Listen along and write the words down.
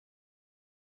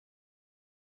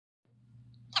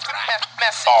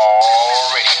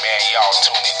Already, man, y'all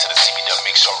tuned into the CBDub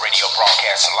MixShow radio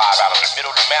broadcasting live out of the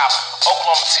middle of the map,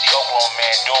 Oklahoma City, Oklahoma,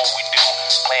 man, doing what we do,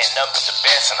 playing nothing but the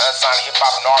best and unsigned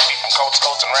hip-hop and R&B from coast to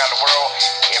coast and around the world,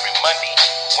 every Monday,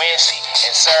 Wednesday,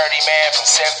 and Saturday, man, from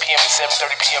 7 p.m. to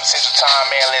 7:30 p.m. Central Time,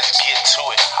 man. Let's get to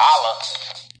it. Holla.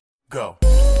 Go.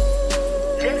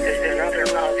 This is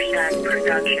another Love Shot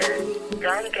production.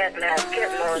 Don't get mad,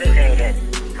 get motivated.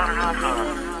 Ha ha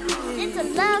ha. It's a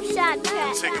Love Shot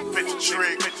track. Take a picture,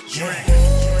 drink.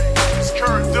 It's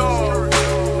Current Dog.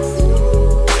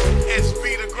 SB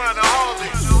the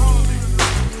Grindaholics.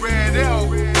 Red L.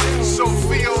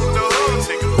 Sophie on the hood.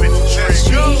 Take a picture, drink.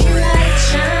 Street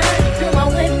lights shine through my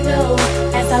window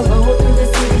as I roll through the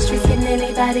city streets. Can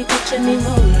anybody picture me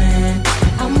rolling?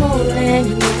 I'm rolling,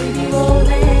 you know we be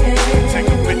rolling. Take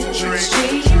a picture, drink.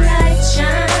 Street lights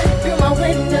shine through my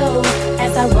window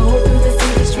as I roll through the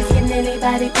city streets. Can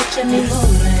anybody picture me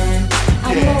rolling?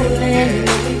 I'm rolling, you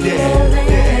know we be rolling.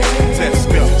 Let's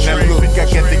go. Now look, I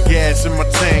got the gas in my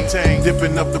tank,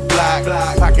 dipping up the block.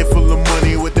 Pocket full of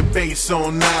money with the bass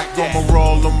on knock. I'ma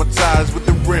roll on my tires with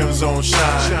the rims on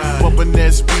shine. Bumpin'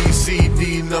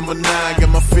 SBCD number 9. Got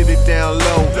my fitted down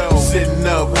low, sitting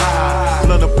up high.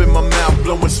 Blunt up in my mouth,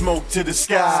 blowing smoke to the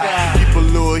sky. Keep a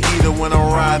little heater when I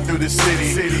ride through the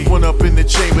city. One up in the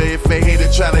chamber, if a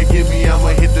hater try to get me, I'ma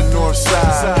hit the north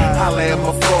side. Holla at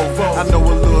my foe, I know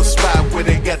a little spot where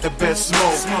they got the best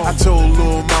smoke. I told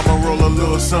little mama roll a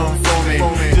little something for me,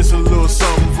 just a little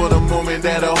something for the moment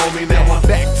that'll hold me. Now I'm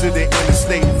back to the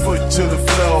interstate, foot to the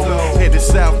floor. Headed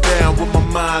southbound with my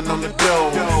mind on the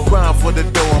dough. Grind for the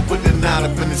dough, I'm putting 9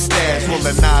 up in the stash.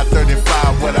 Rolling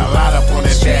 935 with a lot up on the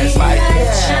dash like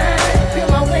lights shine through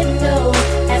my window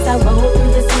as I roll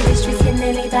through the city streets. Can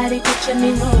anybody picture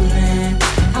me rolling?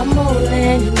 I'm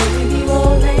rolling, you know we be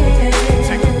rolling.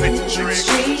 Take a picture, drink.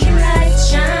 Street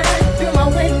lights shine through my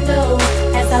window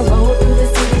as I roll through the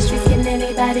city streets. Can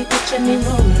anybody picture me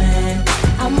rolling?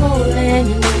 I'm rolling,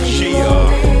 you know we be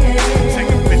rolling. Take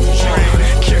a picture,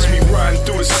 drink. Catch me riding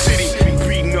through the city,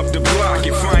 beating up the block.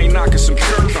 If I ain't knocking some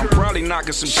curb, I'm probably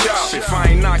knocking some chops. If I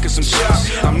ain't knocking some chops,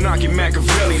 I'm knocking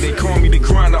Machiavelli. They call me the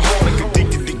grindaholic,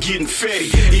 addicted to getting fetty.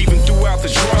 Even throughout the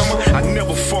drama, I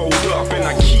never fold up, and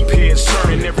I keep heads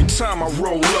turning every time I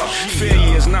roll up.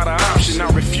 Failure is not an option, I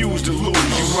refuse to lose.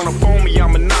 You run up on me,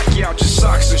 I'ma knock you out your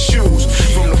socks and shoes.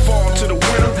 From the fall to the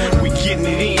winter, we getting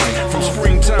it in. From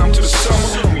springtime to the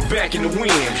summer, we back in the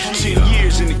wind. 10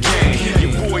 years in the game,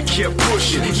 your boy kept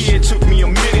pushing. Yeah, it took me a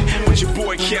minute, but your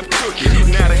boy kept cooking.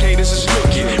 Now the haters is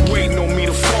looking, waiting on me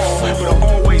to fall, but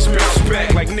I always bounce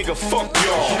back like nigga fuck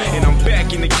y'all. And I'm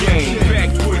back in the game, back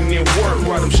putting in work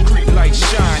while them street lights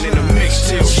shine in the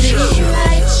mixtail shirt. Street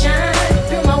lights shine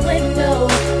through my window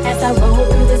as I roll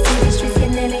through the city streets.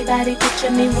 Can anybody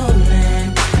picture me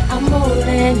rolling? I'm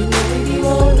rolling, you know we be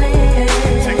rolling.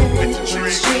 Take a picture,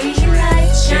 drink. Street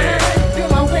lights shine through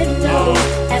my window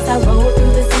as I roll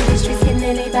through the city streets. Can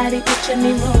anybody picture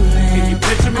me rolling? Can you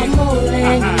picture me? I'm rolling,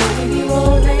 you know we be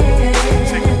rolling.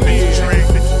 Take a picture,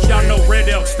 drink. Y'all know Red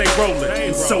Elk stay rolling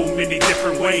in so many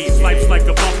different ways. Life's like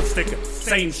a bumper sticker,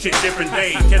 same shit, different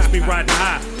days. Catch me riding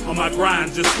high on my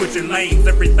grind, just switching lanes.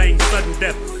 Everything sudden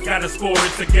death, gotta score,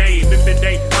 it's a game. If it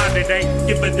ain't mine today,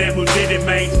 give a damn who did it,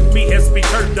 man. Me, SB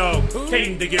Kurt Dog,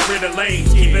 came to get rid of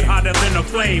lanes. Keep it hotter than a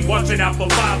flame, watching out for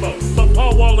 5-0. But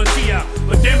Paul Wall and T.I.,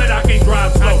 but damn it, I can't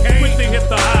drive slow. Quickly hit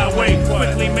the highway,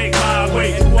 quickly make my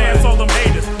way. Pass all them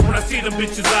haters, when I see them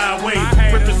bitches I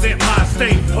wave. Represent my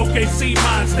state, OKC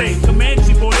my state.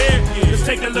 Comanche boy there, just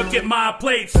take a look at my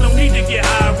plates. No need to get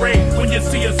irate when you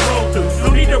see us roll through.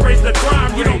 No need to raise the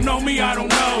crime, you don't know me, I don't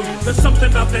know you. There's something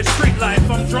about that street life,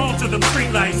 I'm drawn to them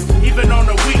street lights. Even on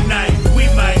a weeknight, we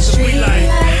might Street light.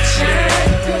 lights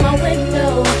shine through my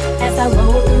window as I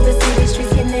roll through the city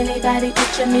streets. Can anybody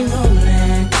picture me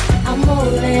rolling? I'm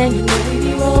rolling, you know we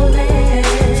be rolling.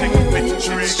 Take a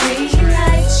picture, drink. Street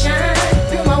lights shine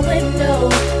through my window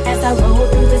as I roll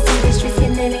through the city streets.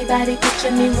 Can anybody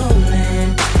picture me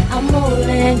rolling? I'm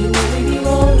rolling, you know we be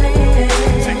rolling.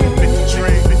 Take a picture,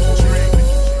 drink.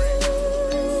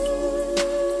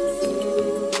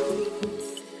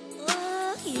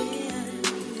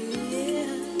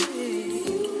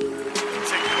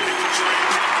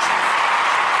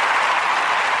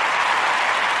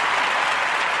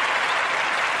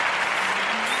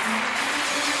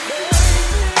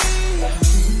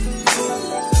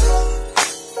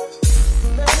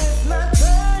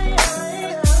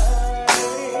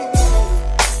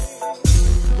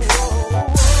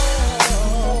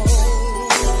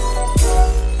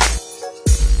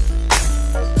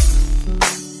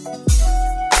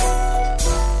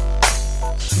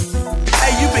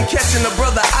 watching a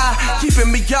brother eye,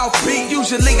 keeping me off beat.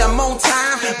 Usually I'm on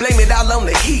time, blame it all on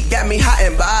the heat. Got me hot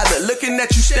and bothered, looking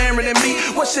at you staring at me.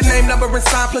 What's your name, number, and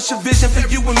sign, plus your vision for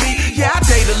you and me? Yeah, I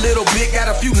date a little bit, got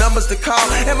a few numbers to call.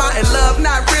 Am I in love?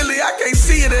 Not really, I can't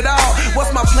see it at all.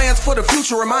 What's my plans for the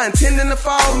future? Am I intending to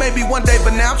fall? Maybe one day,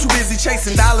 but now I'm too busy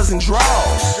chasing dollars and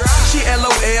draws. She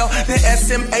LOL, then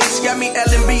SMH, got me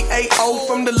LMBAO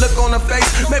from the look on her face.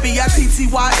 Maybe I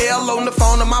TTYL on the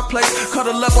phone in my place.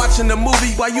 Cuddle up watching the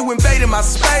movie while you invading my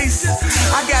space.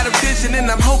 I got a vision and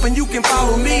I'm hoping you can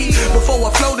follow me before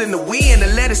I float in the wind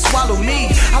and let it swallow me.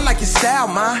 I like your style,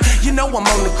 man. You know I'm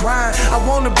on the grind. I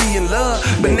wanna be in love,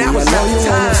 but now it's not the time.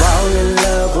 You wanna fall in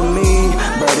love with me,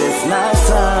 but it's not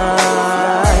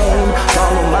time.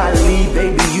 Follow my lead,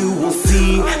 baby, you will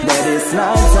see that it's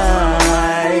not time.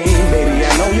 Baby,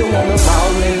 I know you wanna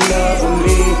fall in love with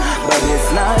me, but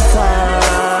it's not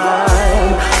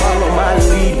time. Follow my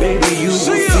lead, baby, you will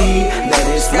see that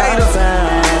it's not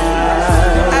time.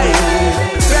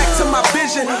 Back to my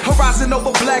vision, horizon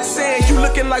over black sand. You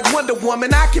looking like Wonder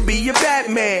Woman, I could be your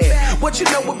Batman. What you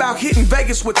know about hitting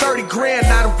Vegas with 30 grand?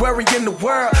 Not a worry in the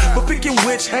world, but picking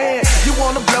which hand you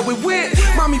wanna blow it with.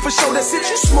 Mommy, for sure, that's it.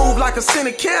 You smooth like a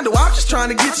scented candle. I'm just trying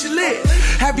to get you lit.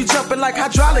 Have you jumping like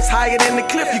hydraulics higher than the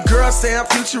cliff? Your girl say I'm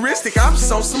futuristic, I'm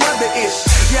just on some other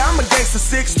ish. Yeah, I'm a gangster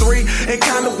 6'3" and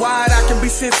kinda wide. I can be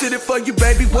sensitive for you,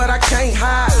 baby, what I can't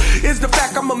hide is the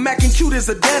fact I'm a Mac and cute as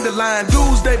a dandelion.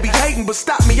 Dudes, they be hating, but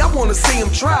stop me, I wanna see them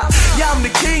try. Yeah, I'm the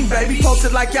king, baby,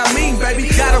 posted like y'all mean, baby.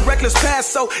 Got a reckless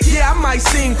past, so yeah, I might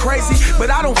seem crazy, but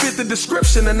I don't fit the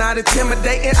description and not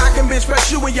intimidating. I can bench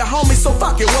press you and your homies, so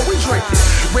fuck it, what we drinking?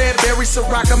 Red berry,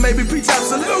 Ciroc, maybe peach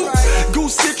absolute.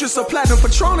 Goose citrus or platinum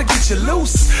Patron to get you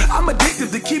loose. I'm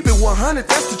addicted to keep it 100,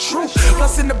 that's the truth.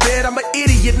 Plus in the bed, I'm an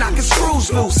idiot knocking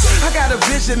screws loose. I got a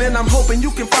vision and I'm hoping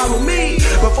you can follow me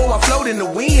before I float in the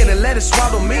wind and let it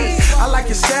swallow me. I like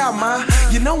your style, man.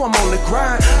 You know I'm on the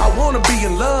grind. I wanna be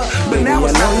in love, but baby, now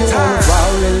it's not the time. You wanna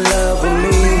fall in love with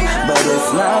me, but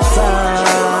it's not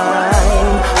time.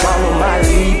 Follow my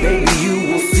lead, baby, you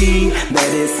will see that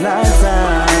it's not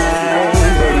time.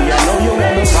 Baby, I know you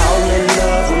wanna fall in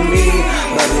love with me,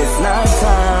 but it's not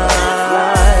time.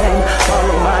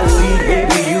 Follow my lead,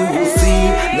 baby, you will see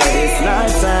that it's not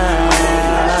time.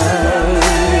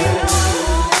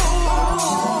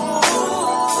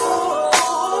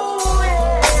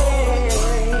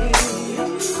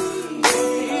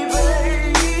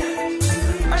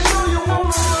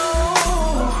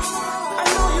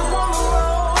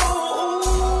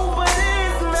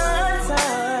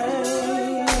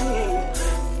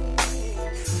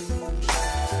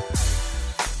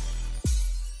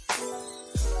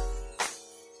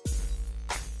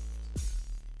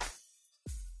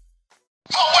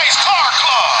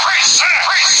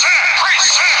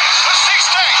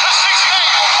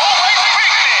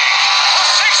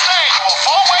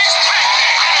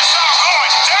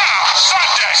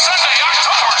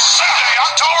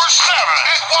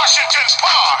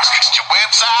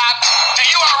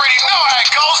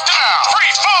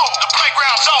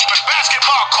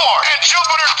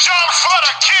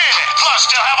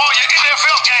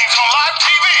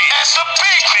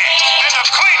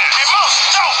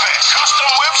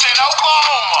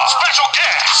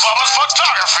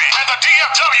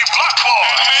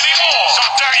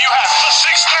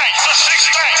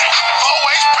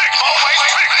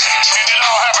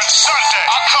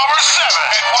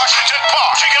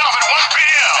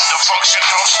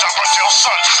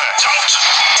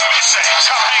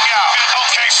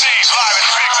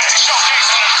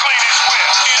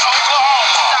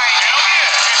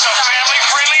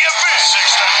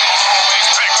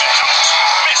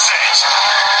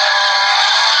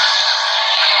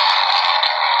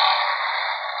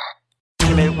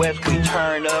 We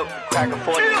turn up, crack a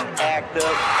 40, act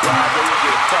up, ride till we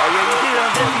get fucked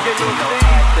up,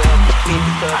 act up,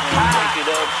 pick up, take it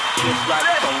up, just like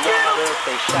some water,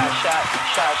 they shot,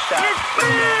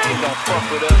 they gon' fuck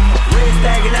with us. Red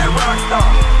stacking that rock star,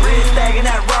 red stacking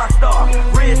that rock star,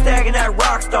 red stacking that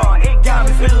rock star, it got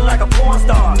me feeling like a porn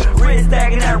star. Red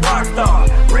stacking that rock star,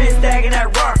 red stacking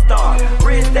that rock star,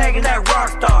 red stacking that rock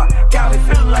star, got me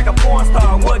feeling like a porn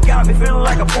star. What got me feeling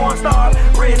like a porn star?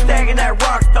 Red stacking that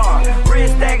rock star, red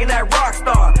stacking that rock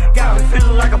star, got me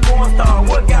feeling like a porn star.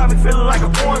 What got me feeling like a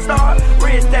porn star?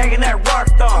 Red stacking that rock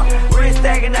star, red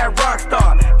stacking that rock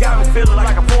star, got me feeling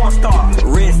like a porn star. porn star.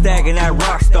 Red stacking that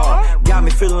rock star. Got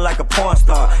me feeling like a porn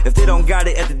star. If they don't got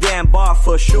it at the damn bar,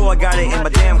 for sure I got it in my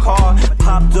damn car.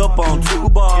 Popped up on 2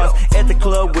 bars at the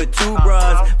club with 2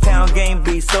 bras. Pound game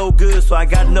be so good, so I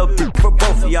got enough for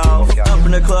both of y'all. Up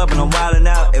in the club and I'm wildin'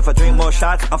 out. If I drink more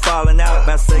shots, I'm falling out.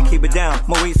 About to say keep it down,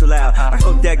 my weed so loud. I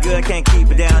cook that good, can't keep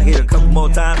it down. Hit a couple more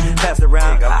times, pass it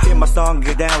around. Hear my song,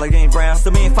 get down like James Brown.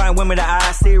 So many fine women that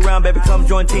I see around, baby, come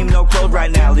join team, no clothes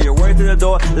right now. Leave your word to the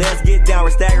door, let's get down.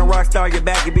 We're stacking rock star, get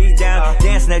back, your beat down.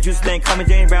 Dancing that juice thing, coming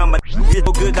James Brown. My shit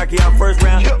so good, knock you out first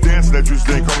round. Dancing that juice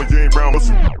thing, coming James Brown.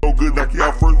 So good, knock you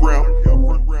out first round.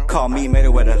 Call me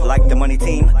Mayweather, like the money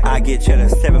team. I get cheddar,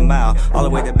 7 Mile, all the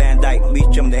way to Van Dyke.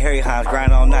 Beach them to Harry Hines,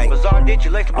 grind all night.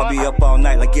 I'll be up all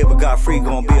night like Give a God Free,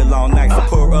 gonna be a long night. So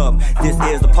pour up, this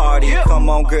is the party. Come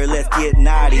on, girl, let's get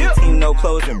naughty. Team no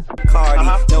clothes and Cardi.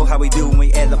 Know how we do when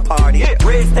we at the party.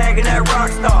 Red stacking that rock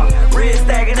star. Red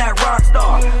stacking that rock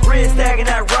star. Red stacking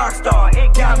that rock star.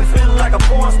 It got me feeling like a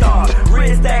porn star.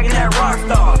 Red stacking that rock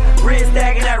star. Red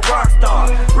stacking that rock star.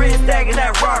 Red stacking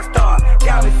that rock star.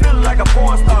 Got me feeling like a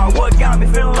porn star. What got me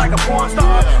feeling like a porn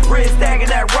star? Red stacking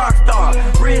that rock star.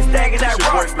 Red stacking that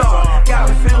rock star. Got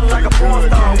me feeling like a porn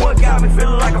star. What got me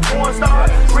feeling like a porn star?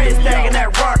 Red stacking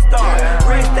that rock star.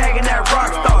 Red stacking that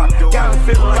rock star. Got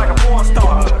me feeling like a porn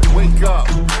star. Wake up,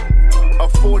 a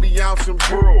 40-ounce and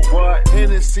brew. What?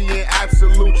 Hennessy and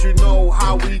Absolute, you know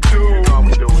how we do.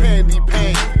 Candy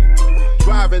paint,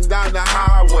 driving down the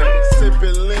highway,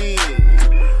 sipping lean,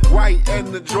 right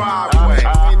in the driveway.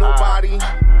 Ain't nobody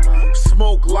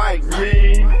smoke like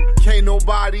me. Can't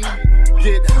nobody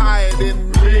get higher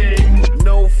than me.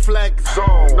 No flex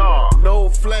zone, no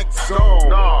flex zone.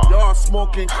 Y'all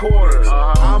smoking quarters,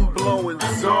 I'm blowing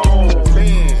zone.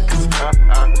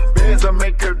 Bands I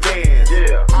make her dance.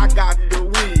 I got the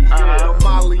weed, the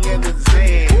Molly and the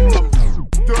Zan.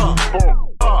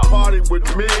 Party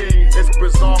with me, it's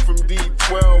bizarre from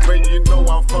D12, and you know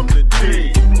I'm from the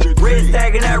D. Red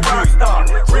stacking that rock star.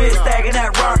 Red stacking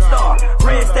that rock star.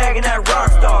 Red stacking that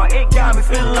rock star. It got me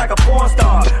feeling like a porn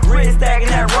star. Red stacking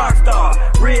that rock star.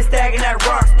 Red stacking that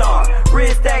rock star.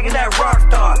 Red stacking that rock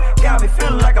star. Got me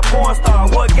feeling like a porn star.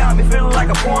 What got me feeling like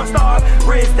a porn star?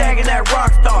 Red stacking that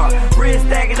rock star. Red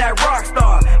stacking that rock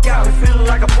star. Got me feeling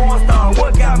like a porn star.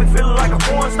 What got me feeling like a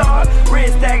porn star?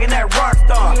 Red stacking that rock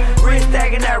star. Red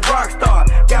stacking that rock star.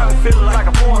 Got me feeling like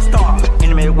a porn star. In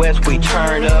the Midwest we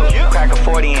turn up, crack a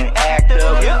 40 and act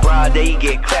up. Broad day you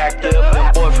get cracked up.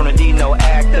 Them boy from the D no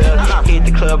act up. Hit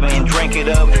the club and drink it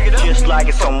up, just like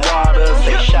it's some water.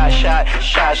 Say shot, shot,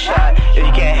 shot, shot. If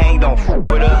you can't hang, don't f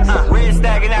with us. Red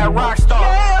stacking that rock star.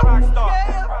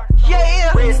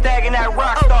 Yeah. Red stacking that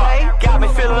rock star. Got me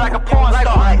feeling like a porn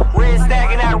star. Red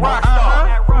stacking that rock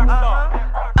star.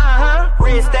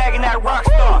 Red stacking that rock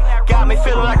star. Got me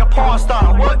feeling like a porn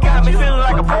star. What got me feeling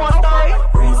like a porn star?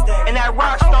 And that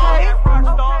rock star.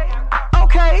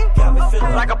 Okay. Got me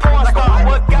feeling like a porn star.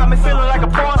 What got me feeling like a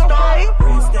porn star?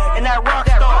 And that rock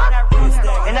star.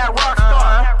 And that rock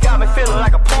star. Got me feeling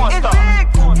like a porn star.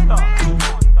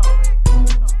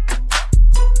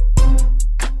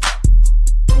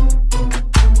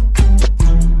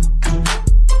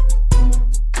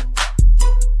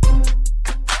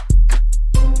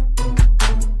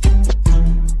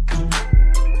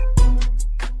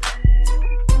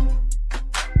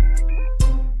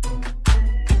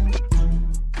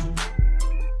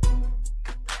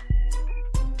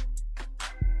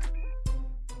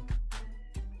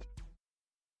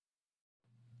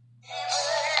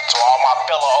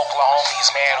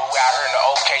 Man, who out here in the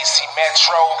OKC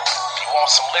Metro. If you want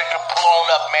some liquor, pull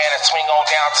on up, man, and swing on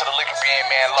down to the liquor bin,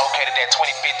 man, located at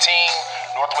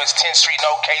 2015 Northwest 10th Street in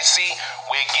OKC.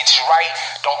 We'll get you right.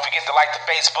 Don't forget to like the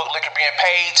Facebook Liquor Bin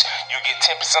page. You'll get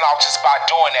 10% off just by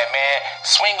doing that, man.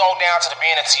 Swing on down to the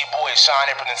bin and see your boy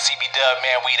Sean Epperton and CBDub,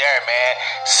 man. We there, man.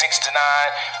 6 to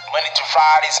 9, Monday through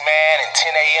Fridays, man, and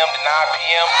 10 a.m. to 9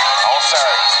 p.m. on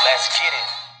Saturdays. Let's get it.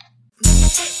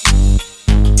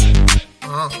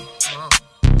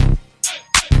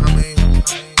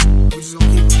 We just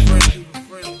gon' keep it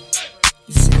friendly.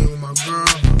 You see me with my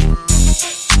girl.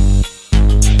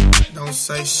 Don't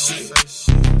say shit.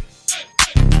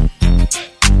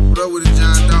 What up with it,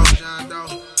 John Doe?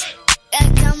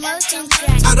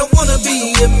 I don't wanna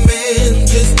be a man,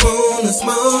 just wanna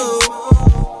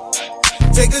smoke.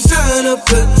 Take a shot of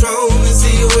Patron and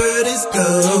see where this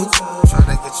goes.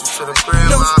 Tryna get you to the crib.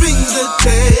 No strings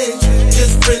attached,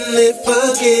 just friendly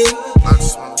fucking. I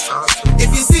just wanna talk to you. If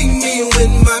you see me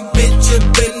with my bitch, you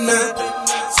better not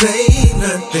say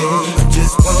nothing. I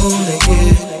just wanna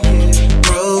get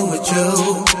roll with you.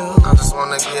 I just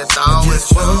wanna get down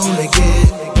with you. I just wanna get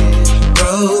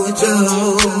roll with you.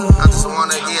 I just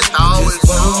wanna get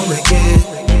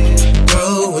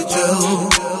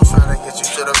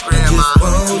to the crib, just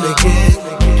wanna get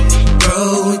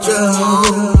roll with you.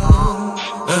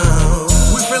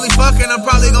 We really fucking, I'm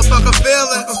probably gon' fuck a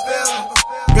feeling.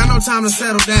 Got no time to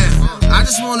settle down. I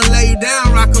just wanna lay you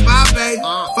down, rock-a-bye, babe.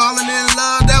 Falling in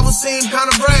love, that would seem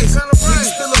kinda brave.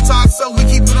 Niggas still a talk, so we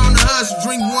keep it on the hush.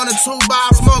 Drink 1 or 2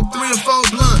 bottles, smoke 3 or 4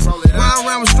 blunts. Ride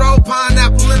around with strobe,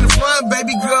 pineapple in the front.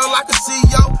 Baby girl, I can see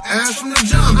your ass from the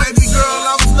jump. Baby girl,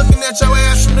 I was looking at your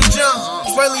ass from the jump.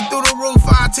 Swirly through the roof,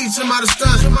 I teach him how to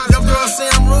stunt. Your girl say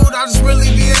I'm rude, I just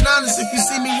really being honest. If you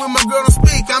see me with my girl don't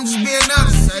speak, I'm just being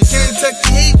honest. Can't take the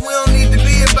heat, we don't need to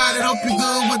be about it. Hope you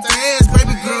good with the hands,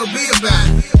 baby girl, be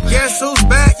about it. Guess who's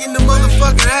back in the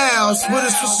motherfucking house? With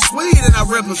us for sweet and I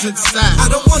represent the side. I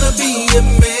don't wanna be a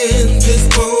man,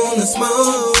 just wanna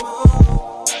smoke.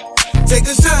 Take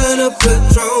a shot of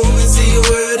Patron and see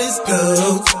where this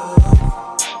goes.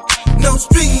 No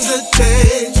strings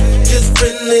attached, just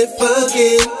friendly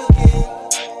fucking.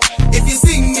 If you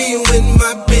see me with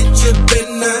my bitch, you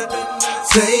better not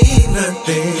say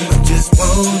nothing. I just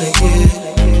wanna get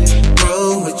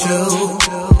roll with you.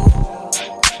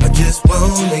 I just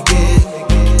wanna get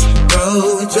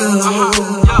roll with you.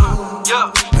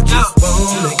 I just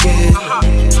wanna get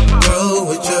roll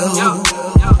with you.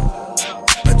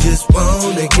 I just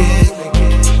wanna get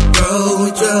roll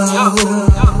with you.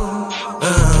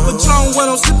 Patron, what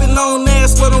I'm sipping on,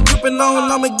 ass, what I'm gripping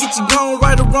on. I'ma get you gone,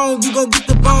 right or wrong. You gon' get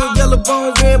the bone, yellow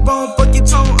bone, red bone, fuck your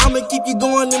tone. I'ma keep you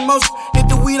going in motion. Hit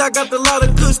the weed, I got a lot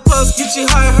of kush plus. Get you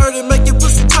high, hurt it, make your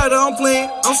pussy tighter. I'm playing,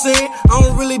 I'm saying, I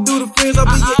don't really do the friends. I'll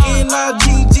be your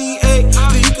N-I-G-G-A.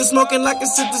 So you can smoke and I can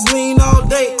sip this lean all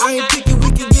day. I ain't picky,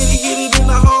 we can get it in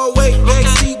the hallway.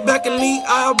 Backseat, back of me,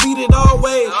 I'll beat it all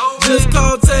way. Just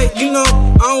call take, you know,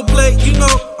 I don't play, you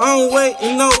know, I don't wait,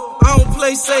 you know, I don't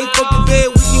play safe. Fuck the bed,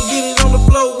 we can get it on the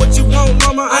floor. What you want,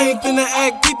 mama? I ain't finna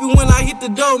act creepy when I hit the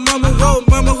door. Mama, whoa,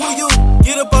 mama, who you?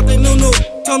 Get up out the new.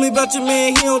 Tell me about your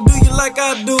man, he don't do you like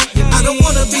I do. I don't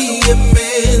wanna be a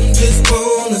man, just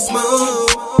wanna smoke.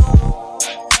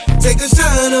 Take a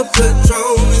shot of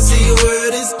Patron and see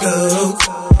where this goes.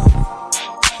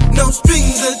 No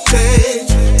strings attached,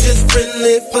 just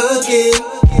friendly fucking.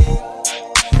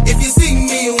 If you see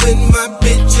me with my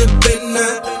bitch, you better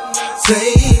not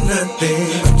say nothing.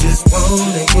 I just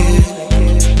wanna get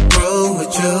roll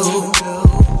with you.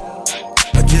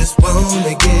 I just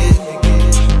wanna get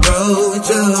roll with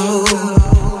you.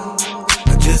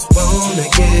 I just wanna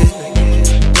get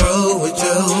roll with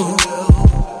you.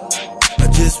 I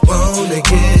just wanna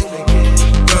get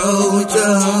roll with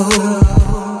you.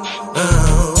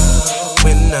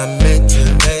 When I met you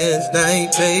last night,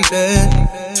 baby,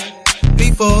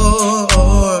 before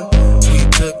we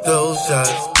took those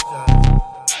shots,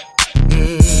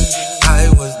 I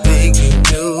was digging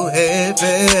too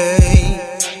heavy,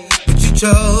 but you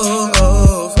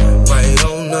chose right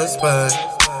on the spot.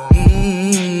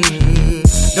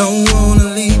 Don't wanna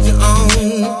lead you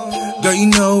on, girl, you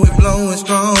know we blowing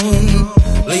strong.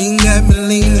 Lean got me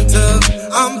leaning tough,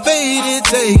 I'm faded,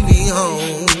 take me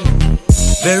home.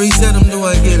 Very seldom do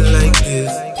I get like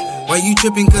this. Why you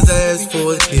tripping cause I asked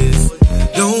for a kiss?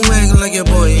 Don't act like your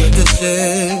boy ain't the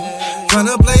shit.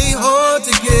 Tryna play hard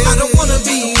to get. I don't wanna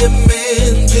be a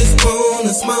man, just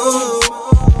wanna smoke.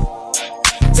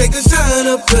 Take a shot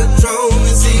of Patron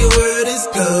and see where this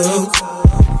goes.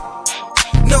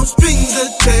 No strings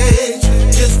attached,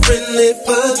 just friendly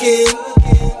fucking.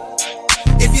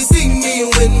 If you see me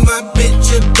with my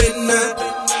bitch, you better not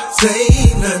say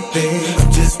nothing. I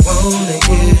just wanna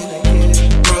get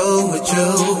roll with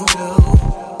you.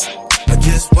 I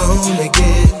just wanna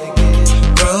get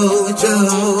roll with you.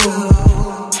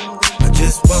 I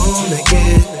just wanna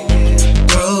get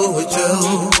roll with you.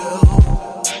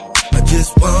 I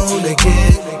just wanna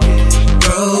get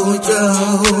roll with you.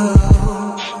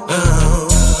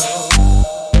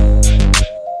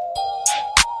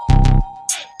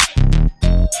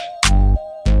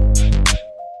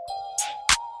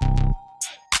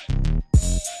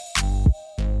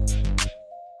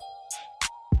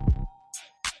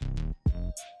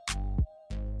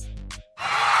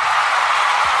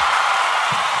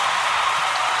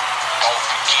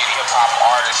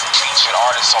 Featured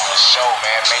artists on the show,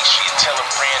 man. Make sure you tell a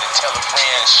friend,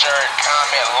 share,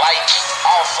 comment, like.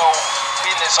 Also,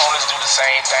 business owners do the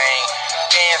same thing.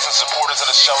 Fans and supporters of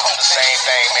the show do the same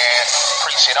thing, man.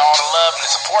 Appreciate all the love and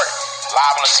the support.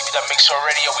 Live on the CBDub MixShow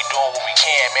Radio, we doing what we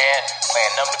can, man.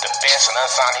 Playing nothing but the best and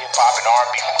unsigned hip hop and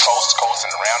R&B from coast to coast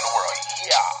and around the world.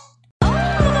 Yeah.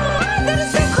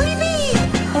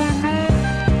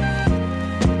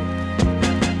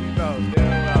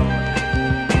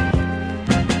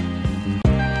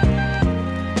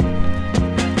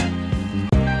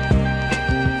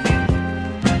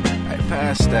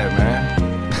 pass that, man.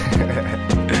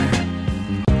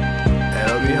 Hey,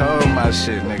 don't be holding my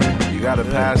shit, nigga. You gotta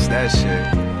pass that shit.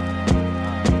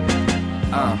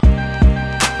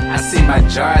 I see my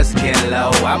jars get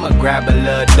low. I'ma grab a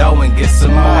little dough and get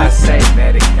some more. I say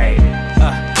medicated.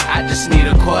 I just need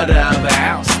a quarter of an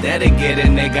ounce. That'll get a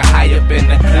nigga high up in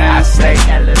the clouds. I stay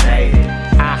elevated.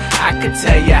 I could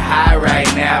tell you high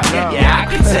right now. Yeah, I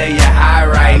could tell you high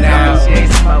right now. She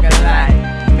ain't smoking like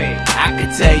me. I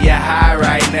could tell you high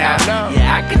right now.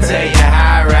 Yeah, I could tell you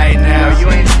high right now. You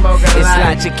ain't smoking like me. It's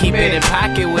like you keep it in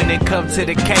pocket when it comes to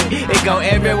the cake. It go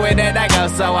everywhere that I go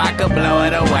so I can blow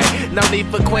it away. No need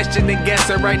for question and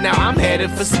guessing right now. I'm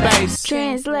headed for space.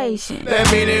 Translation.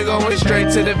 That mean it going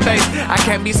straight to the face. I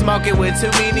can't be smoking with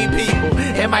too many people.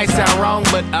 It might sound wrong,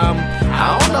 but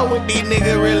I don't know what these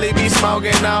niggas really be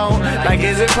smoking on. Like,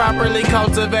 is it properly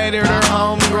cultivated or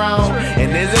homegrown?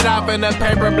 And is it off in a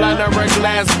paper blunt or a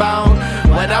glass bone?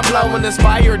 When I'm blowing this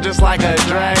fire just like a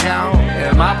dragon.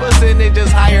 And my percentage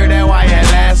is higher, that why it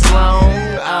lasts long.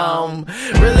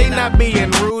 Really not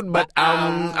being rude, but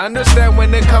understand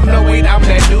when it come to weed, I'm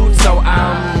that dude, so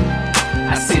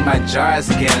I see my jars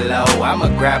get low. I'ma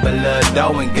grab a little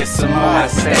dough and get some more. I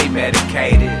stay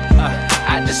medicated.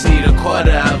 I just need a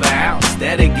quarter of an ounce.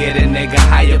 That'll get a nigga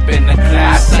high up in the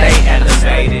clouds. I stay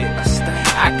elevated.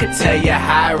 I could tell you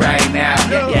high right now.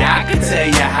 Yeah, I could tell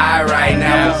you high right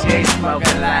now. She ain't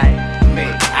smoking like me.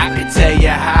 I could tell you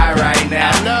high right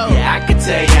now. Yeah, I could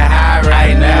tell you high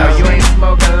right now. You ain't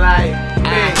smoking like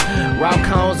me. Raw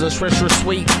cones or Swisher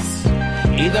sweets.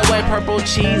 Either way, purple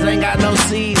cheese ain't got no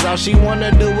seeds. All she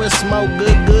wanna do is smoke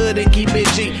good and keep it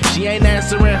G. She ain't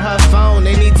answering her phone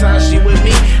anytime she with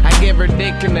me. I give her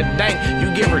dick in the dank,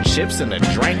 you give her chips and a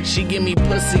drink. She give me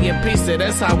pussy and pizza,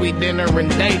 that's how we dinner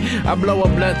and date. I blow a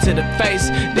blunt to the face,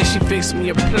 then she fix me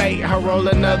a plate. I roll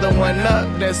another one up,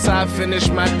 that's how I finish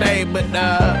my day. But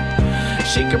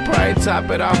she could probably top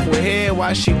it off with head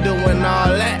while she doing all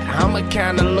that. I'ma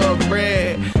count a little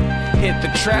bread. Hit the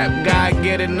trap guy,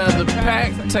 get another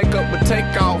pack. Take up a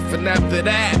take off, and after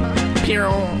that, peer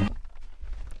on.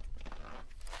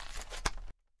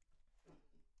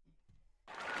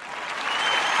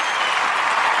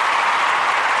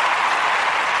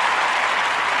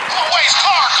 Always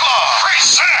Car Club.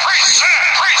 Present.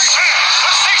 The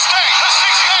 6th day.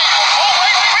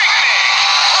 Always picnic.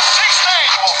 The 6th day.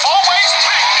 Always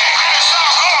picnic. And it's all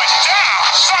going down.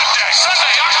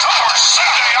 Sunday,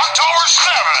 October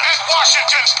 7th.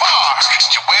 Washington Park.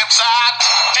 Your website?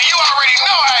 And you already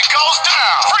know how it goes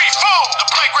down. Free food. The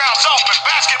playground's open.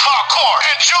 Basketball court.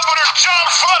 And Jupiter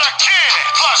jumps for the kids.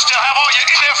 Plus, they'll have all your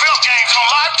NFL games on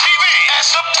live TV.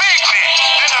 That's the picnic.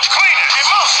 And the cleanest and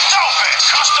most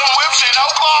dopest. Custom whips in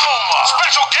Oklahoma.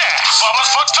 Special guests. Bubba's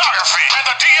Photography. And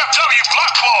the DFW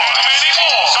Block Boy. And many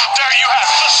more. So there you have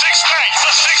it. The 6th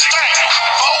day.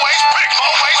 Always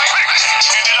picnic.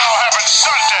 And it all happens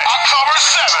Sunday, October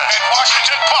 7th at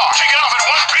Washington Park. Kick it off at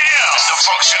 1 p.m. The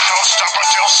function don't stop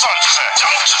until sunset.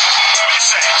 Don't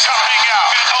miss it. Come hang out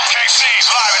at OKC's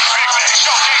Live and Picnic,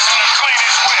 showcasing the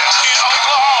cleanest whip in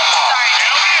Oklahoma.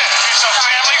 Hell yeah, it's a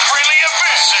family-friendly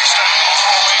event. 6th day,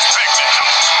 always picnic.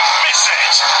 Don't miss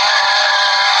it.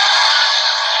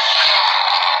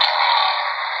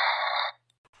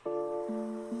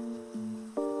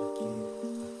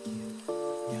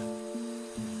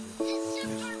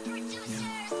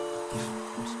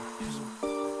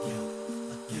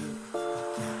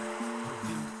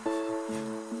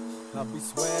 I'll be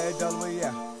swagged all the way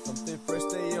out, something fresh,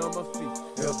 stay on my feet.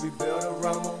 Help me build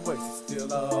around my waist, still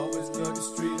I always gun the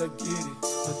street.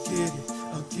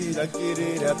 I get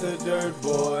it out the dirt,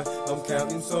 boy. I'm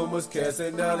counting so much cash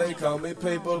and now they call me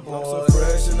paper boy. I'm so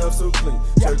fresh and I'm so clean,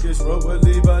 Turkish road with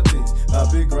Levi's. I've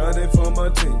been grinding for my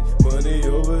team, money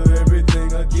over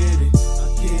everything. I get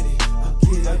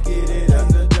it out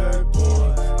the dirt,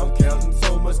 boy. I'm counting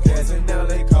so much cash and now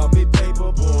they call me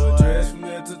paper boy. Dressed from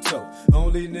head to toe,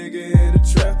 only nigga in the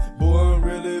trap. Boy, I'm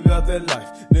really about that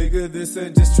life. Nigga, this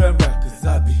ain't just trap rap. Cause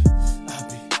I be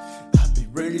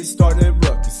ready to start that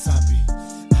ruckus. I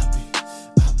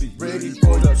be ready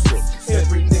for the shit.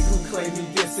 Every nigga who claim me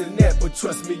this and that, but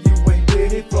trust me, you ain't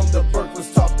with it. From the birth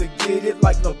was taught to get it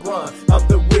like LeBron. I'm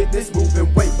the witness,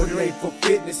 moving weight, but it ain't for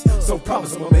fitness. So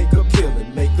promise I'ma make a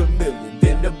killing, make a million,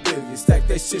 then a billion. Stack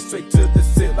that shit straight to the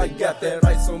ceiling. Like got that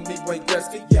ice on me, Wayne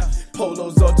Gretzky. Yeah,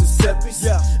 polos or Giuseppe's.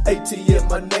 Yeah, ATM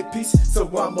my neck piece, so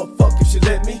I'ma fuck if she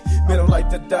let me. Man, I'm like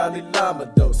the Dalai Lama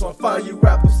though, so I find you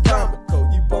rappers comical.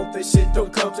 You want that shit,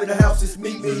 don't come to the house, just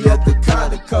meet me at the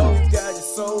Conoco. You got your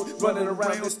zone. Running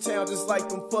around this town just like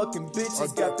them fucking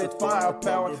bitches. Got that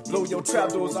firepower, blow your trap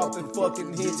doors off the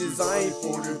fucking hinges. I ain't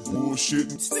for that bullshit.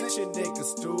 Snitching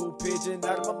niggas, stool pigeon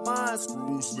out of my mind.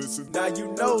 Screws, listen. Now you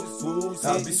know the fools.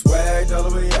 I be swagged all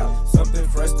the way out. Something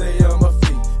fresh, stay on my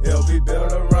feet. LV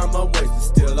belt around my waist, but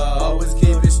still I always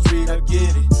keep it street. I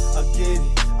get it, I get it,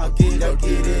 I get it, I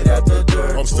get it out the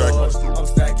dirt. I'm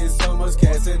stacking so much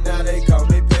cash and now they call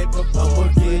me paper. I'ma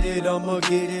get it, I'ma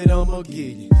get it, I'ma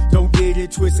get it. Don't get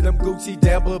it twisted, I'm Gucci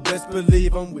down, but best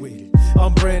believe I'm with it.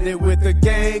 I'm branded with the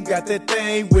gang, got that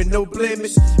thing with no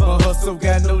blemish. My hustle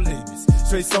got no limits.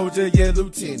 Straight soldier, yeah,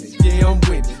 lieutenant, yeah, I'm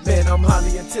winning. Man, I'm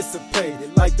highly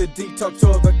anticipated, like the D-Talk to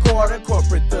the quarter.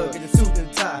 Corporate thug in a suit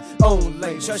and tie, on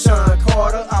lane. Sean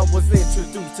Carter, I was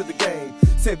introduced to the game.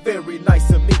 Said very nice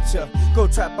to meet ya. Go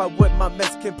trap out with my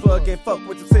Mexican plug and fuck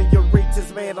with the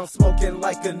senoritas. Man, I'm smoking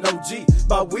like an OG.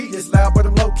 My weed is loud, but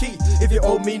I'm low key. If you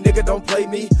owe me, nigga, don't play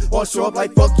me. Or show up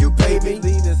like fuck you, pay me.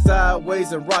 Leaning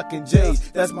sideways and rocking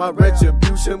J's. That's my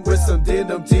retribution with some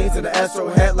denim jeans and an Astro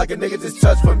hat like a nigga just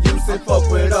touched from Houston. Fuck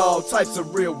with all types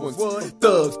of real ones.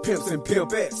 Thugs, pimps, and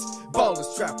pimpettes.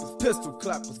 Ballers, trappers, pistol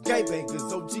clappers,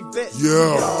 gangbangers, OG vets.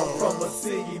 Yeah. I'm from a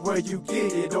city where you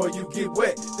get it or you get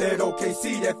wet. That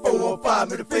OKC, that 405,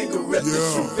 middle finger at the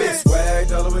shoe fit.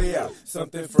 Swagged all the way out,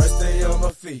 something fresh, stay on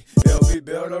my feet. LV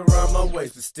belt around my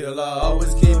waist, but still I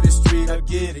always keep it street. I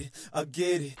get it, I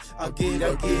get it, I get it,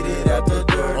 I get it out the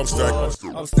dirt.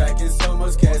 I'm stacking so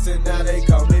much cash and now they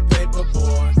call me paper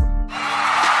boy.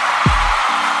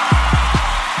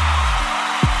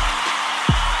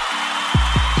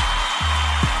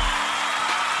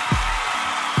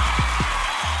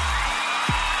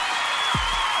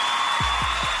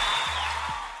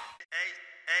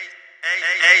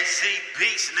 AC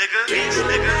beats, nigga. Beats,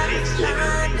 nigga. Beats, nigga.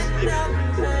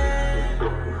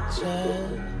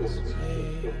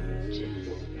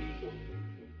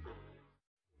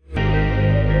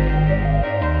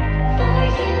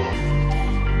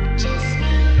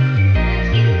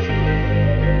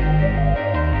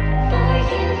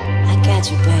 I got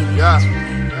you, baby. Yeah.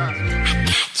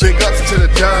 Big ups to the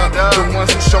dub, the ones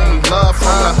who show me love.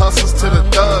 From the hustles to the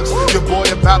thugs, your boy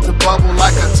about to bubble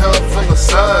like a tub full of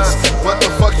suds. What the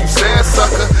fuck you saying,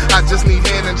 sucker? I just need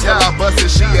head and job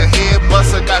busted. She a head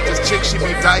buster. Got this chick, she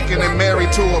be dyking and married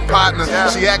to a partner.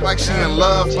 She act like she in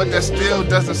love, but that still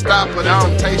doesn't stop her. The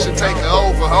temptation take her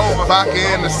over. Vodka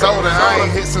and the soda. I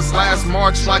ain't hit since last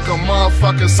March like a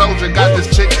motherfucking soldier. Got this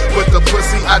chick with the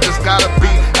pussy, I just gotta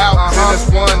beat out. And it's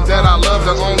one that I love,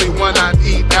 the only one I'd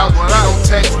eat out. We don't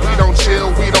text, we don't chill,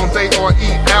 we don't date or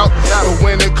eat out. But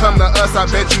when it come to us, I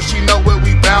bet you she know what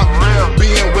we bout.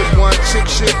 Being with one chick,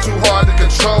 shit too hard to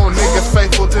control. Niggas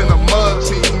faithful to the mug,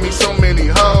 teach me so many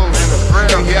hoes.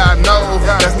 And yeah, I know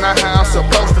that's not how I'm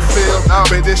supposed to feel.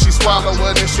 But if she swallow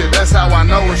it and shit, that's how I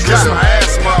know it's real. Kiss my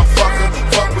ass, motherfucker.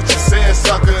 Fuck what you said,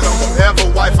 sucker. Don't you ever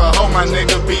wife a hoe, my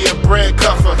nigga, be a bread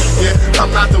cuffer. Yeah, I'm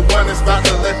not the one that's about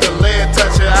to let the lead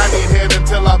touch her. I need head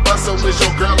until I bust her. With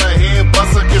your girl a head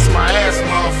buster. Kiss my ass,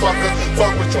 motherfucker.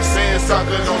 Fuck what you said,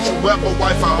 sucker. Don't you ever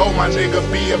wife a hoe, my nigga,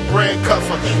 be a bread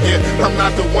cuffer. Yeah, I'm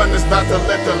not the one that's about to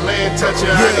let the lead touch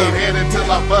her. I need head until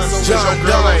I bust her. With your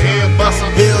girl a head buster.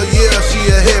 Hell yeah, she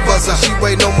a head buster. She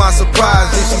waiting on my surprise.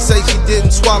 If she say she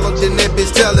didn't swallow, then that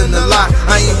bitch telling a lie.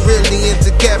 I ain't really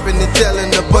into capping and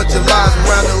telling a bunch of lies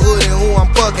around the hood and who I'm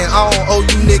fucking. I don't owe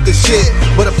you niggas shit,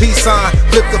 but a peace sign.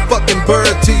 Flip the fucking bird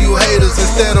to you haters.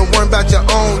 Instead of worrying about your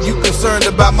own, you concerned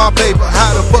about my paper.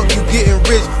 How the fuck you getting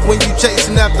rich when you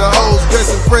chasing after hoes?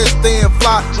 Dressing fresh, staying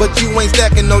fly, but you ain't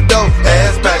stacking no dough.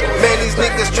 Ass back, man, these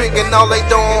niggas drinking all they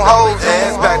doing hoes.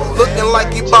 Ass back, looking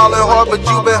like you ballin' hard, but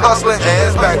you been hustling.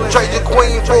 Ass back, trade your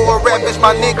queen for a rap bitch,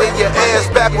 my nigga. Your ass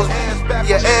backwards,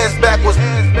 your ass backwards,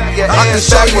 your ass backwards. I can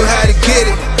show you how to get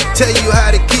it, tell you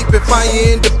how to keep it, find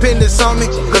your independence on me,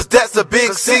 cause that's a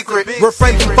big secret.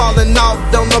 Refrain from falling off,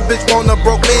 don't no bitch want a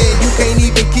broke man. You can't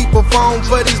even keep a phone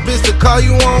for this bitch to call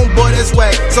you on, boy, that's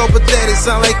whack. So pathetic,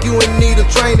 sound like you in need of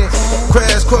training.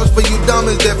 Crash course for you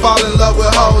dummies that fall in love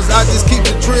with hoes. I just keep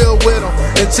the drill with them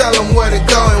and tell them where to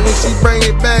go. And when she bring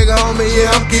it back, homie,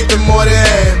 yeah, I'm keeping more than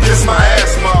half. Kiss my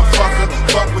ass, motherfucker.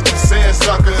 Fuck what you said,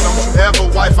 sucker. Don't you ever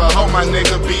wife a hoe, my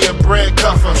nigga, be a bread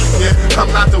cuffer. Yeah, I'm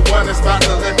not the one that's about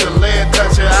to let the lead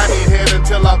touch her. I need head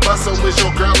until I bust her. With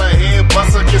your girl a head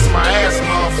buster. Kiss my ass,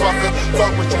 motherfucker.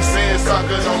 Fuck what you said,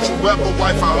 sucker. Don't you ever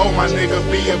wife a hoe, my nigga,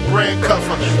 be a bread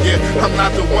cuffer. Yeah, I'm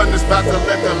not the one that's about to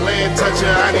let the lead touch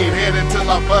her. I need head until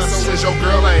I bust her. With your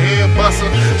girl a head buster.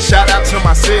 Shout out to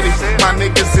my city, my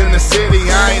niggas in the city.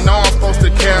 I ain't know I'm supposed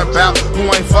to care about who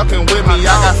ain't fucking with me.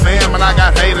 I got fam and I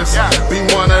got haters. Be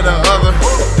one or the other,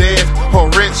 dead or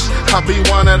rich. I'll be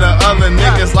one of the other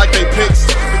niggas like they picks.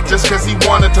 Just cause he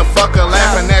wanted to fuck her,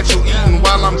 laughing at you eating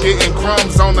while I'm getting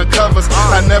crumbs on the covers.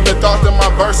 I never thought that my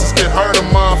verses could hurt a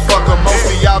motherfucker.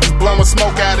 Most of y'all just blowing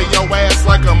smoke out of your ass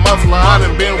like a muffler. I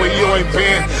done been where you ain't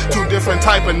been. Two different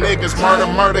type of niggas.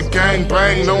 Murder, gang,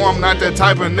 bang. No, I'm not that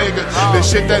type of nigga. The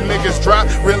shit that niggas drop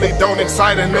really don't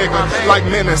excite a nigga. Like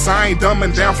Menace, I ain't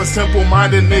dumbing down for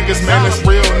simple-minded niggas. Man, it's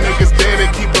real niggas dead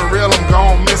and keep it real, I'm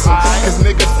gon' miss them. Cause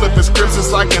niggas flipping scripts,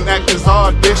 it's like an actor's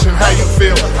audition. How you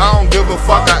feel? I don't give a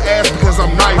fuck, I ask because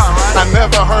I'm nice. I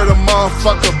never heard a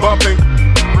motherfucker bumping.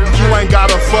 You ain't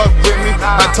gotta fuck with me.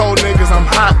 I told niggas I'm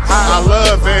hot. I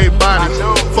love everybody.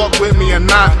 Fuck with me or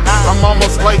not. I'm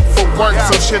almost late for work,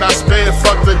 so shit I sped.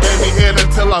 Fuck the gave me head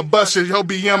until I bust it. Yo,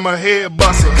 BM a head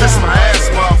buster. Kiss my ass,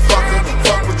 motherfucker.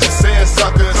 Fuck what you said,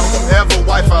 sucker. Don't you ever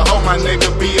wife a hoe, my nigga.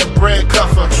 Be a bread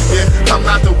cuffer. Yeah, I'm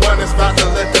not the one that's about to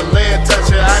let the lead touch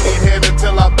it. I need head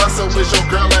until I bust her. Wish your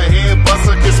girl a head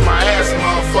buster. Kiss my ass,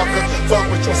 motherfucker. Fuck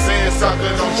what you said, sucker.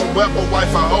 Don't you ever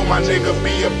wife a hoe, my nigga.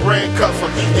 Be a bread cuffer.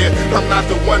 Yeah, I'm not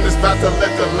the one that's about to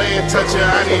let the lead touch it.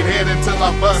 I need head until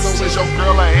I bust her. Wish your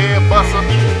girl a head buster.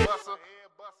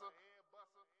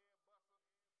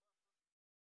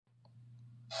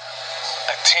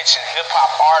 Attention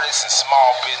hip-hop artists and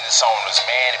small business owners,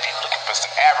 man. If you're looking for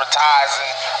some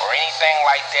advertising or anything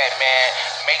like that, man,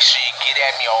 make sure you get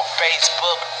at me on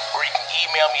Facebook, or you can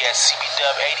email me at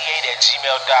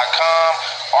cbdub88@gmail.com.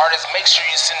 Artists, make sure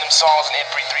you send them songs in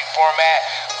MP3 format.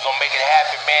 We're gonna make it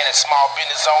happen, man. And small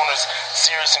business owners,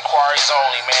 serious inquiries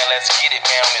only, man. Let's get it,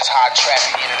 man, on this hot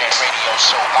traffic internet radio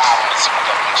show live on the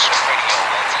CBDub MixShow radio.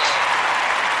 Let's get it.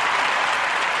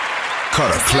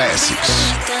 Cutter Classics.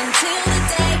 Until the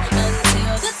day,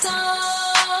 until the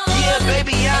dawn. Yeah,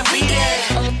 baby, I'll be there.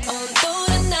 On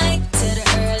through the night to the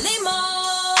early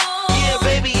morn. Yeah,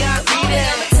 baby, I'll be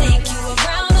there. I'ma take you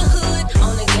around the hood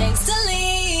on a gangsta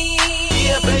lean.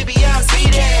 Yeah, baby, I'll be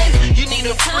there. You need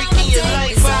a freak in your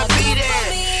life, I'll be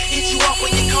there. Hit you off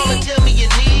when you call and tell me you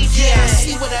need. Yeah, I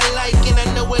see what I like and I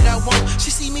know what I want. She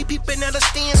see me peeping out the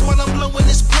stands while I'm blowing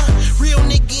this blunt. Real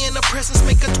nigga in the presence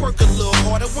make her twerk a little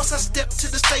harder. Once I step to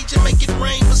the stage and make it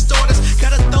rain for starters.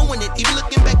 Got her throwing it, even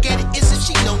looking back at it, isn't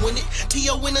she knowing it?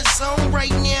 T.O. in the zone right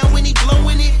now when he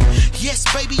blowing it. Yes,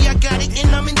 baby, I got it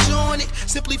and I'm enjoying it.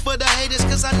 Simply for the haters,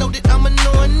 cause I know that I'm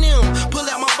annoying them. Pull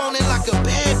out my phone and lock a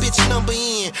bad bitch number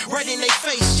in. Right in their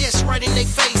face, yes, right in their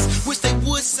face. Wish they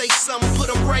would say something, put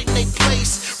them right in their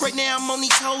place. Right now I'm on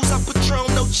these hoes, I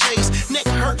Patron, no chase. Neck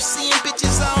hurt, seeing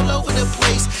bitches all over the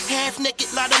place. Half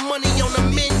naked, lot of money on the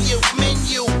menu.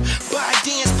 Buy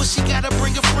dance, but she gotta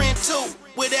bring a friend too.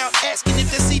 Without asking if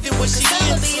that's even what she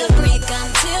I'll into. be a freak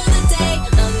until the day,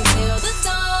 until the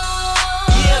dawn.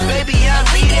 Yeah, baby, I'll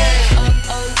be there.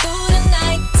 On through the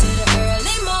night to the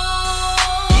early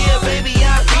morn. Yeah, baby,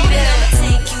 I'll be there. I'ma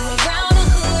take you around the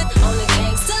hood on a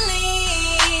gangsta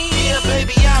lean. Yeah,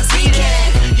 baby, I'll be there.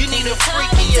 You need a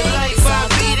freak in your life, I'll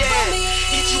be there.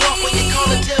 Hit you off when you call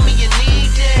and tell me you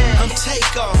need that. I'm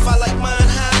Takeoff, I like mine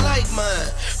how I like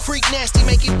mine. Freak nasty,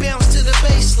 make it bounce to the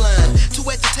baseline. Two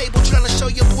at the table trying to show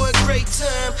your boy a great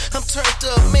time. I'm turned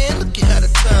up, man, look at how the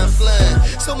time flying.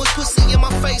 So much pussy in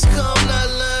my face, come not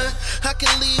lying. I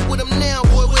can leave with them now,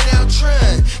 boy, without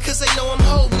trying. Cause they know I'm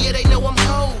holding, yeah, they know I'm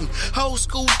holding. Old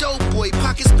school dope boy,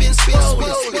 pockets been swollen.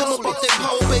 Come up off that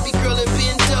pole, baby girl, and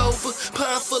bend over.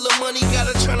 Pine full of money, got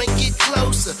her trying to get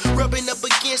closer. Rubbing up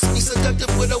against me,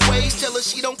 seductive with her waist. Tell her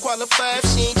she don't qualify if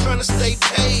she ain't trying to stay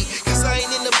paid. Cause I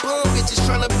ain't in the bum, bitches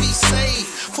trying to be saved.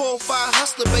 4-5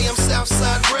 hustler, bae, I'm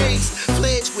Southside raised.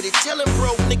 Pledge with it, tellin'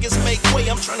 broke niggas make way.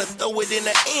 I'm trying to throw it in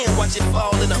the air, watch it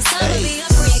fall in her face. I'll be a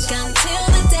freak until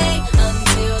the day,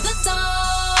 until the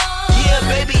dawn. Yeah,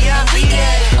 baby, I'll be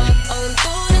there. On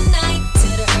through the night to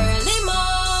the early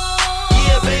morn.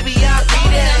 Yeah, baby, I'll be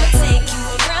there. I'ma take you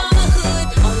around the hood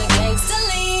on a gangsta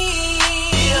lean.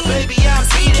 Yeah, baby, I'll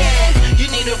be there. You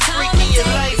need a freak in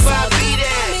your life, I'll be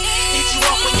there. Hit you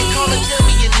off when you call and tell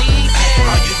me you need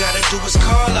that. All you gotta do is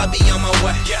call, I'll be on my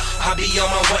way. I'll be on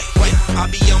my way. I'll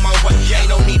be on my way. Ain't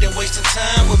no need in wasting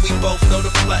time when we both know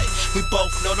the play. We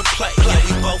both know the play. Yeah,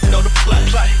 we both know the play.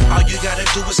 All you gotta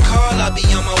do is call, I'll be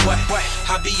on my way.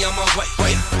 I'll be on my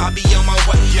way. I'll be on my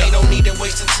way. Ain't no need in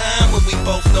wasting time when we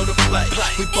both know the play.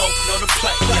 We both know the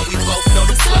play. Yeah, we both know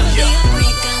the play. I'll be a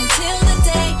freak until the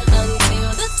day,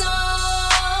 until the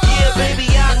dawn. Yeah,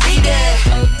 baby, I'll be there.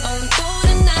 On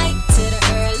through the night to the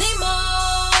early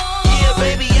morn. Yeah,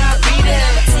 baby, I'll be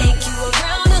there. I'ma take you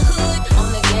around the hood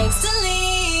on a gangsta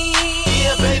lean.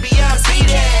 Yeah, baby, I'll be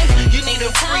there. You need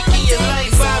a freak in your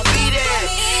life, I'll be there.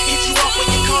 Hit you off when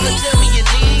you call and tell me you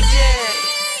need that.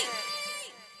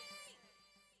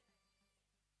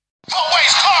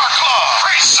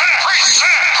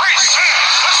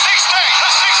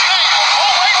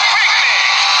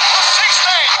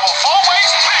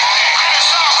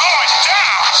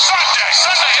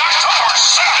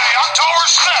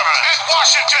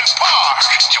 Washington Park.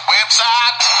 Your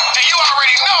website? Do you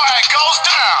already know how it goes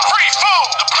down? Free food,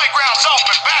 the playground's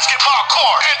open, basketball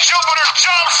court, and Jupiter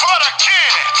jumps for the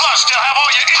kid. Plus, they'll have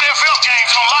all your NFL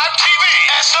games on live TV.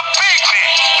 That's the picnic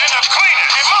and the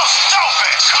cleanest and most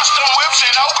dopest custom whips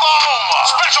in Oklahoma.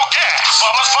 Special guests,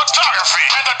 Bubba's photography,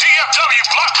 and the DFW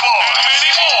Block Boy, and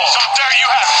many more. So there you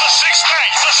have it, the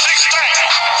 16th.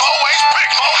 Always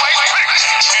picnic.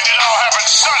 And it all happens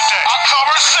Sunday,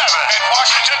 October 7th at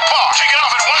Washington Park. Kick it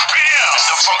off at 1 p.m. And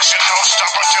the function don't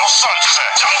stop until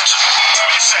sunset. Don't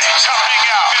miss it. Come hang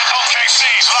out at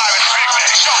OKC's Live and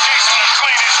Picnic, showcasing the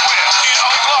cleanest whip in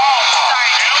Oklahoma.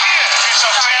 Hell yeah, it's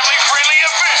a family-friendly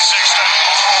event.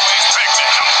 6:30, always picnic.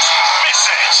 Don't miss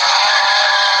it.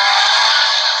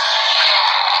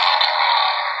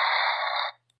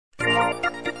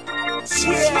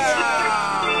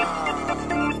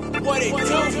 What it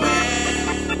do, man?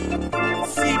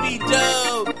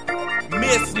 CBDub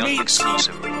MixShow,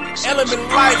 Element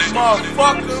Life,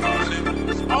 motherfucker.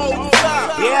 Oh,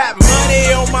 yeah,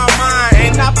 money on my mind,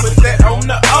 and I put that on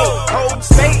the O. Whole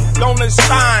state gonna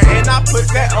shine, and I put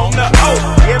that on the O.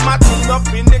 Yeah, my team up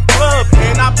in the club,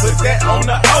 and I put that on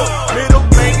the O. Middle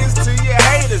fingers to your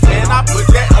haters, and I put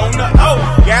that on the O.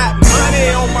 Got money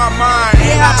on my mind,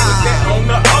 and I put that on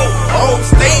the O. Whole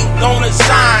state gonna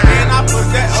shine, and I put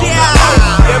that on the O.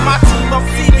 Yeah, my team up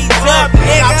in the club,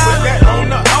 and I put that on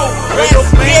the O. Middle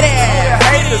fingers to your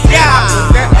haters, and I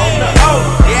put that on the O.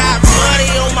 Yeah, money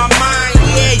on my mind,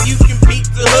 yeah, you can beat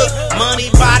the hook. Money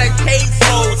by the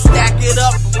caseload, stack it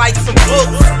up like some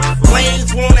books.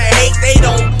 Lanes wanna hate, they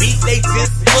don't beat, they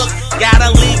just look. Got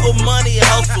a legal money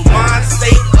hustle, mind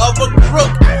state of a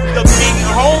crook. The big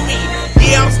homie,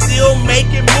 yeah, I'm still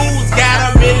making moves.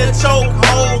 Got them in the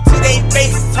chokehold till they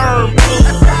face turn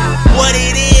blue. What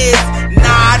it is,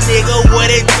 nah nigga, what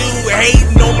it do?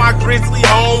 Hating on my grizzly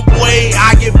homeboy,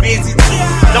 I get busy too.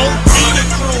 Don't be the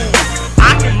crew,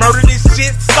 I can murder this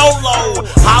shit solo.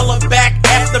 Holler back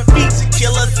at the feature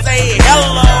killer, say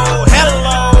hello,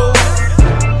 hello.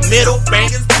 Middle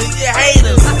fingers to your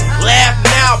haters, laugh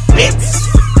now, bitch.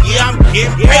 Yeah, I'm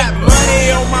getting paid.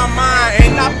 Money on my mind,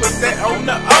 and I put that on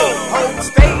the O. Whole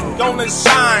state gonna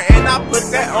shine, and I put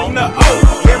that on the O.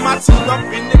 Yeah, my team up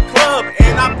in the club,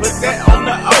 and I put that on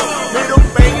the O. Middle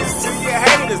fingers to your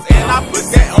haters, and I put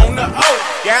that on the O.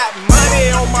 Got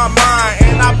money on my mind,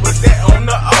 and I put that on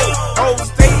the O. Whole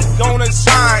state gonna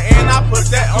shine, and I put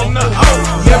that on the O.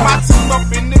 Yeah, my team up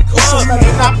in the club,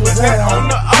 and I put that on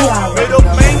the O. Middle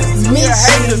fingers to your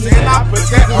haters, and I put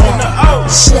that on the O.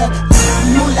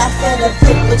 Moolah fed up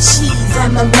paper cheese,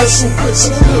 I'm a motion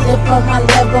picture. Hit up on my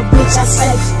level, bitch, I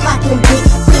say clocking big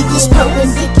figures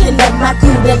perpendicular. My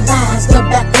Cuda lines, the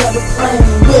back of the plane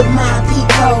with my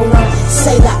people on.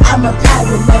 Say that I'm a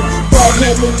pirate mode, that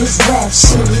head in this rap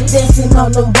shit. Dancing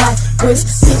on them white bricks,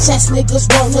 bitch ass niggas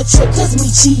wanna trip, cause me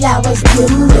she always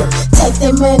give me lip. Take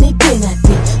their money, then I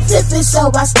did. Flip it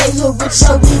so I stay here with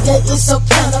your nigga, it's so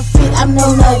counterfeit. I'm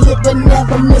known to hit but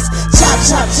never miss. Chop,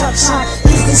 chop, chop, chop,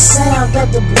 is the sound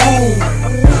of the blade.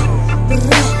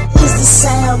 Is the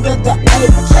sound of the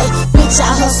AK. Bitch, I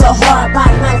hustle hard by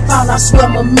nightfall, I swear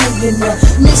I'm a millionaire.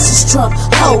 Mrs. Trump,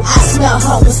 ho, I smell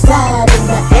homicide in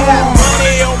the air.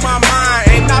 Money on my mind,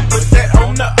 and I put that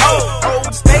on the O.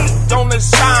 Whole state gonna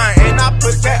shine, and I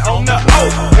put that on the O.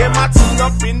 Yeah, my team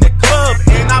up in the club,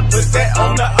 and I put that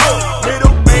on the O.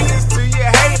 Middle fingers to your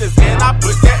haters, and I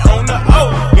put that on the O.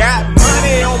 Got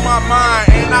money on my mind,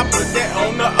 and I put that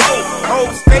on the O.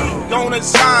 Whole state gonna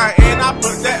shine, and I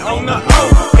put that on the O.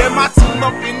 Yeah, my team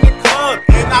up in the club,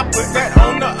 and I put that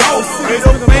on the O.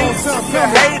 Middle fingers to your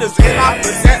haters, and I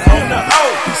put that on the O.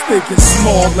 He's thinking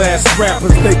small ass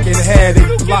rappers, they can have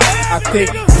a block. I think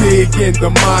big in the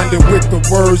mind and with the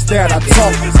words that I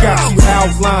talk. Got you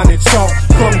outlining chalk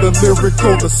from the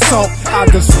lyrical assault. I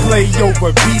display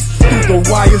over beats through the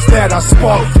wires that I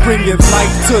spark, bringing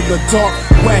light to the dark.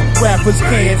 Whack rappers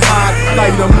can't hide,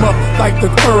 light them up like the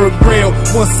third rail.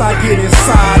 Once I get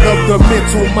inside of the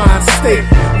mental mind state,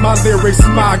 my lyrics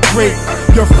migrate.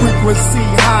 Your frequency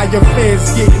high, your fans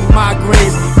getting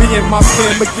migraines. Me and my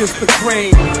fam against the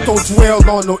grain. Don't dwell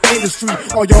on no industry,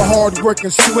 all your hard work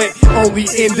and sweat only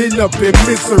ending up in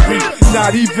misery.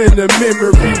 Not even a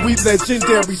memory, we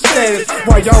legendary status.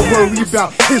 While y'all worry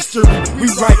about history, we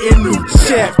writing new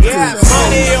chapters. Yeah,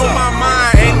 money on my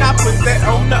mind, and I put that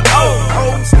on the O.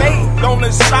 Whole state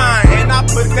gonna shine, and I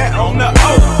put that on the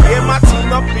O. Yeah, my team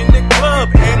up in the club,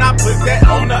 and I put that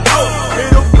on the O.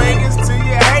 Middle fingers to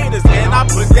your haters, and I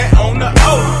put that on the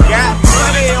O. Got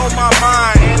money on my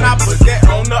mind, and I put that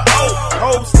on the O.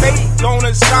 Whole state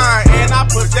gonna shine, and I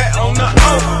put that on the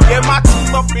O. Yeah, my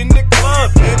team up in the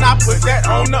club, and I put that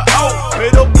on the O.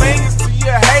 Middle fingers to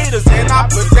your haters, and I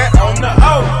put that on the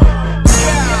O.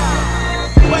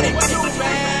 Yeah. What it do,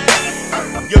 man?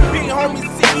 Your big homie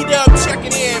CBDub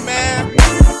checking in, man.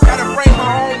 Gotta bring my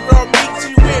homegirl meet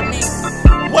you with me.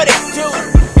 What it do?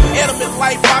 Element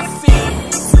life I see.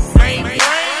 Bang, bang.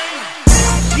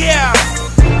 Yeah.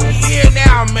 Here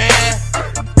now, man.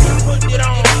 Put it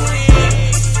on.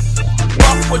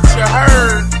 Fuck what you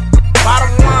heard.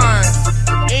 Bottom line,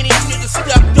 any nigga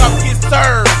stepped up get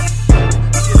served.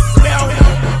 You smell me?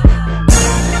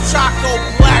 Choco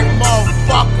black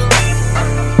motherfucker.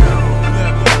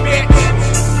 Bitch.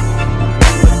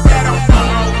 Put that on the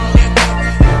road, nigga.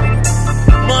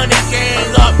 Money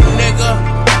gang up, nigga.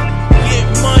 Get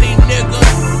money, nigga.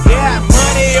 Yeah,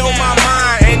 money on my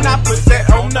mind, and I put that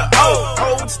on the O.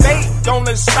 Whole state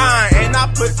gonna shine, and I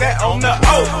put that on the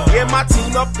O. Yeah, my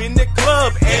team up in the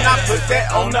club, and I put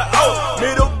that on the O.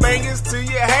 Middle fingers to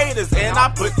your haters, and I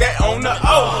put that on the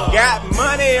O. Got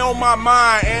money on my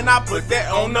mind, and I put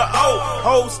that on the O.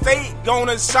 Whole state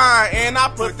gonna shine, and I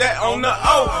put that on the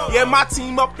O. Yeah, my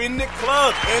team up in the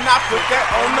club, and I put that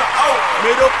on the O.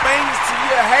 Middle fingers to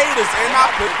your haters, and I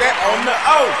put that on the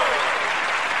O.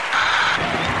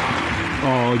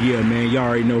 Oh, yeah, man. Y'all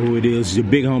already know who it is. It's your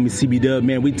big homie CBDub,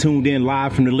 man. We tuned in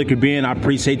live from the Liquor Bin. I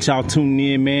appreciate y'all tuning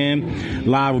in, man.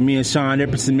 Live with me and Sean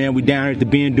Epperson, man. We down here at the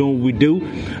bin doing what we do.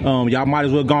 Y'all might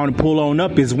as well go on and pull on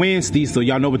up. It's Wednesday, so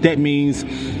y'all know what that means.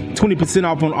 20%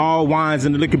 off on all wines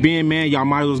in the Liquor Bin, man. Y'all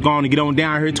might as well go on and get on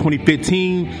down here.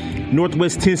 2015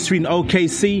 Northwest 10th Street in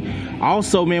OKC.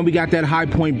 Also, man, we got that High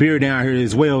Point beer down here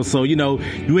as well. So, you know,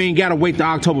 you ain't got to wait till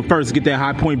October 1st to get that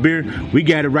High Point beer. We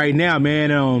got it right now,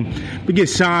 man. We get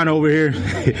Sean over here,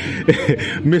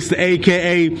 Mr.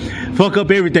 AKA fuck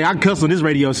up everything. I cuss on this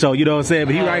radio show, you know what I'm saying?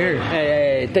 But he right here.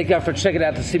 Hey, thank y'all for checking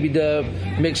out the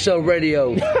CBDub MixShow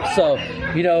Radio. So,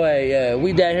 you know, hey,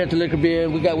 we down here at the Liquor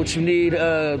Bin. We got what you need.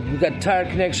 We got the tire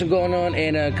connection going on,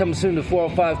 and coming soon to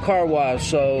 405 Car Wash.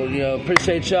 So, you know,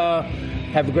 appreciate y'all.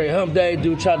 Have a great hump day.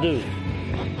 Do what y'all do.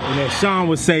 And as Sean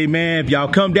would say, man, if y'all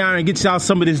come down and get y'all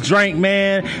some of this drink,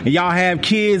 man, and y'all have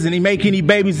kids and they make any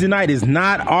babies tonight, it's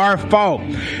not our fault.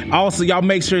 Also, y'all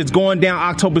make sure it's going down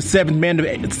October 7th, man. The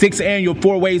 6th annual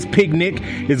Four Ways Picnic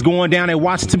is going down at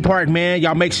Washington Park, man.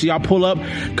 Y'all make sure y'all pull up,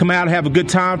 come out and have a good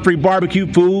time. Free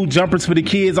barbecue, food, jumpers for the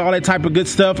kids, all that type of good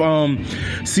stuff.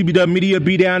 CBW Media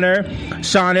be down there.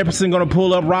 Sean Epperson gonna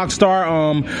pull up,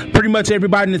 Rockstar. Pretty much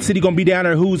everybody in the city gonna be down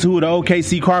there. Who's who of the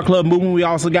OKC Car Club movement. We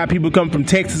also got people coming from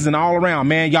Texas and all around,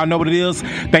 man. Y'all know what it is.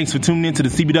 Thanks for tuning in to the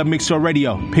CBDub MixShow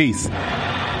Radio. Peace.